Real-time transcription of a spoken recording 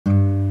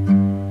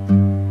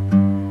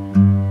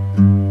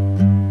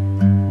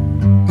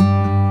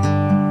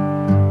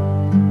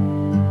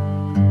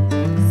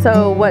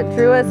So what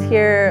drew us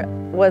here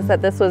was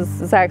that this was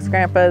Zach's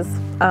grandpa's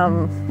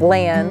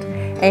land,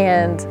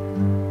 and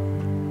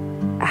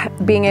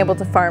being able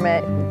to farm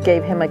it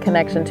gave him a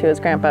connection to his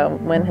grandpa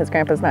when his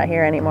grandpa's not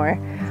here anymore.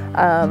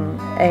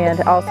 And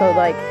also,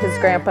 like, his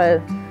grandpa,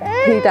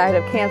 he died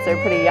of cancer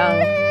pretty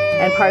young,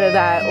 and part of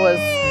that was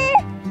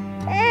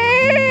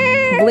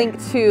linked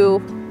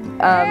to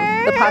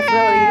the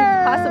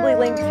possibly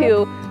linked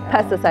to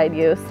pesticide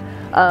use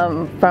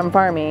from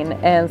farming.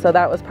 And so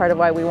that was part of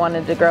why we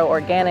wanted to grow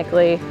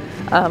organically,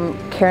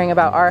 caring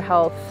about our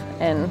health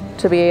and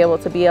to be able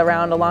to be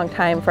around a long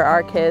time for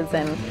our kids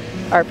and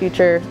our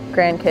future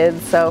grandkids.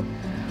 So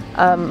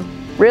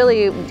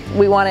really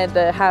we wanted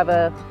to have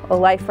a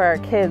life for our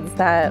kids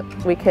that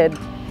we could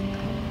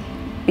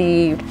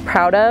be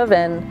proud of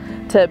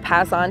and to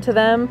pass on to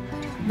them,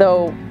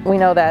 though we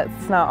know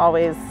that's not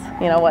always,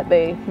 you know, what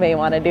they may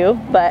want to do,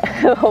 but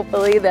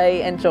hopefully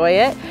they enjoy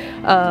it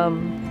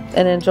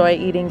and enjoy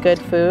eating good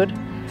food.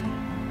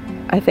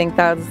 I think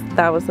that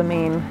was the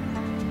main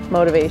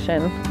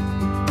motivation.